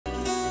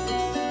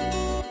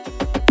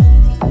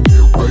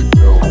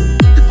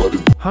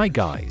Hi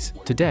guys,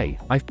 today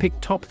I've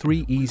picked top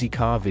 3 easy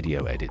car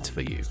video edits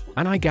for you,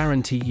 and I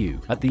guarantee you,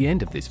 at the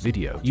end of this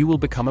video, you will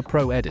become a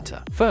pro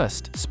editor.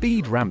 First,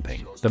 speed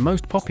ramping, the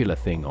most popular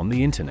thing on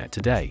the internet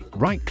today.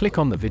 Right-click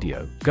on the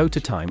video, go to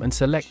time and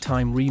select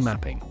time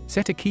remapping.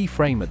 Set a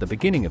keyframe at the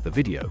beginning of the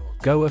video,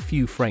 go a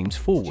few frames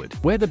forward,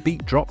 where the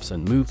beat drops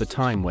and move the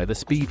time where the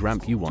speed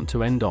ramp you want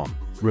to end on.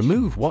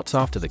 Remove what's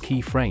after the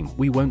keyframe,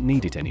 we won't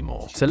need it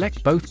anymore.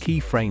 Select both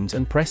keyframes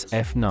and press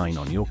F9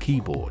 on your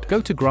keyboard.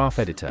 Go to Graph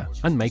Editor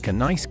and make a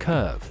nice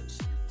curve.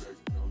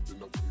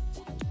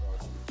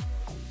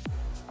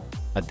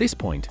 At this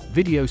point,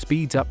 video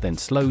speeds up, then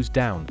slows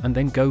down, and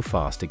then go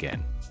fast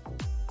again.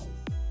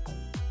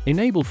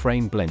 Enable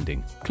frame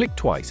blending, click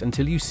twice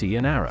until you see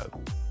an arrow.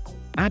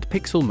 Add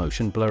pixel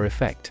motion blur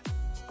effect.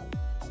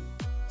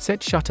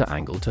 Set shutter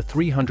angle to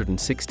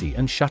 360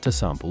 and shutter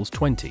samples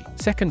 20.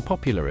 Second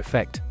popular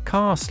effect,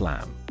 car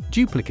slam.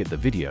 Duplicate the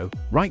video,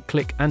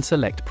 right-click and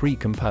select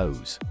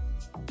pre-compose.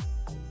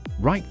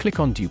 Right-click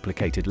on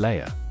duplicated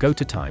layer, go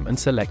to time and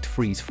select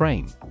freeze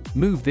frame.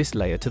 Move this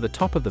layer to the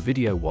top of the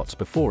video what's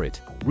before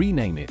it,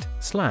 rename it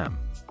slam.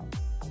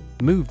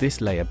 Move this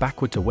layer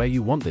backward to where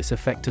you want this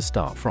effect to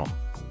start from.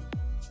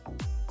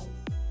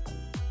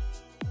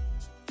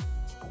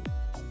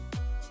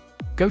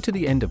 Go to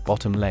the end of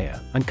bottom layer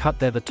and cut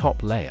there the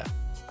top layer.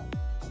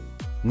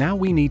 Now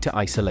we need to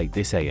isolate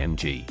this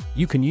AMG.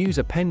 You can use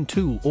a pen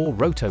tool or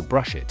roto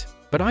brush it,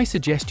 but I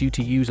suggest you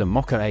to use a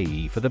Mocha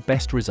AE for the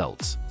best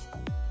results.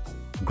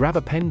 Grab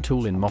a pen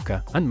tool in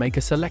Mocha and make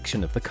a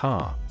selection of the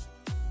car.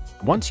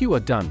 Once you are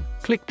done,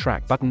 click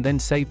track button, then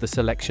save the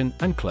selection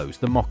and close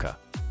the Mocha.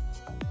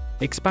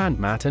 Expand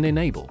matte and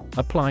enable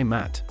apply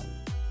matte.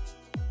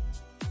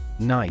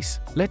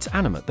 Nice, let's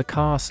animate the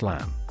car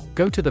slam.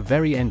 Go to the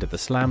very end of the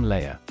slam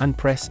layer and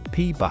press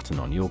P button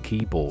on your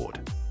keyboard.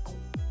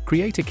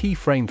 Create a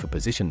keyframe for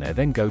position there,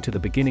 then go to the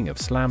beginning of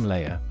slam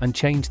layer and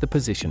change the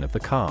position of the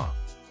car.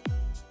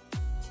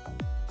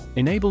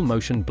 Enable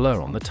motion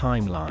blur on the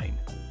timeline.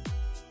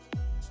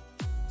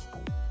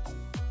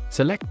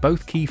 Select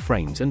both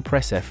keyframes and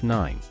press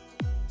F9.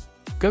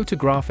 Go to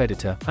Graph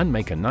Editor and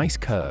make a nice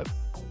curve.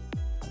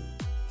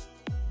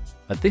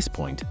 At this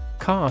point,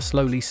 car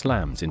slowly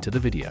slams into the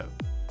video.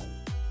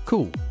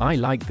 Cool, I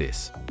like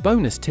this.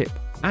 Bonus tip,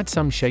 add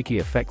some shaky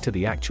effect to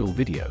the actual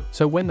video,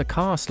 so when the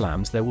car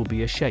slams there will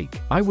be a shake.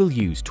 I will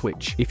use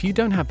Twitch. If you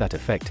don't have that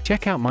effect,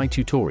 check out my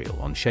tutorial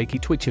on shaky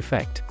Twitch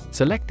effect.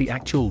 Select the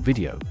actual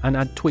video and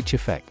add Twitch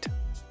effect.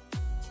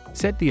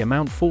 Set the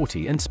amount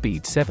 40 and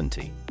speed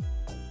 70.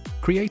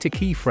 Create a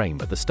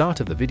keyframe at the start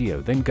of the video,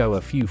 then go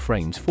a few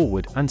frames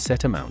forward and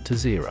set amount to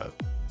 0.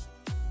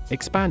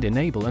 Expand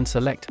enable and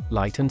select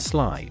light and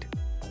slide.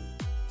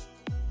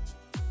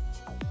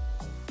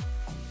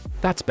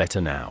 That's better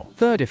now.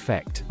 Third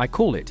effect, I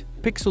call it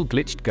Pixel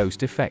Glitched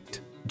Ghost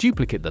Effect.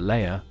 Duplicate the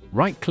layer,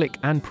 right-click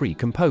and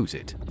pre-compose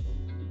it.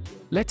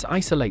 Let's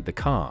isolate the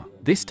car.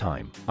 This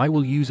time, I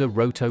will use a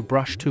roto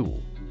brush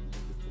tool.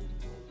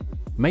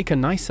 Make a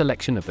nice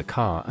selection of the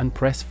car and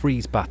press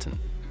freeze button.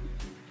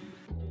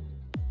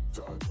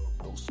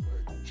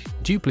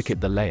 Duplicate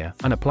the layer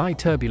and apply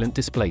turbulent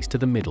displace to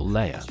the middle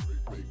layer.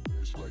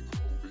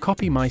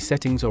 Copy my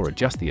settings or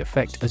adjust the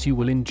effect as you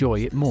will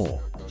enjoy it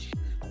more.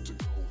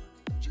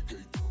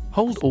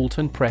 Hold Alt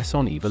and press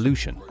on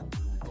Evolution.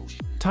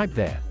 Type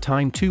there,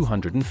 time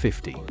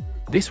 250.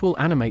 This will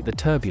animate the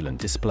turbulent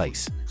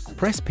displace.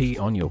 Press P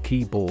on your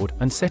keyboard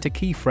and set a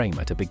keyframe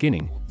at a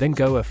beginning, then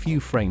go a few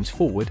frames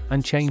forward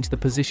and change the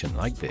position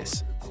like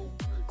this.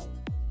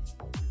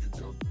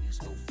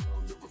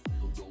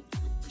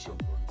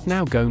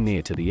 Now go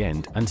near to the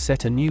end and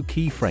set a new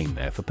keyframe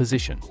there for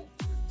position.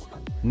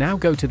 Now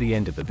go to the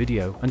end of the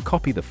video and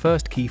copy the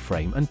first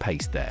keyframe and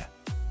paste there.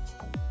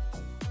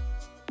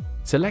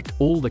 Select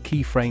all the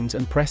keyframes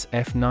and press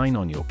F9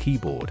 on your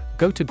keyboard,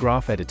 go to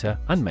Graph Editor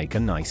and make a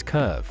nice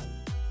curve.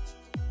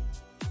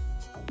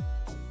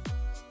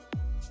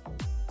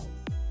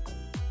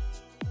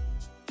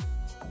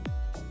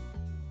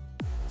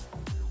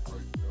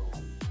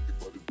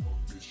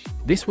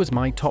 This was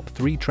my top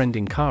 3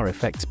 trending car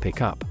effects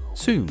pickup.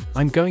 Soon,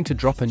 I'm going to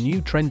drop a new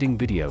trending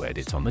video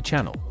edit on the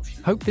channel.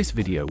 Hope this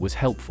video was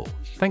helpful.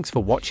 Thanks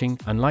for watching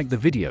and like the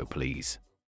video please.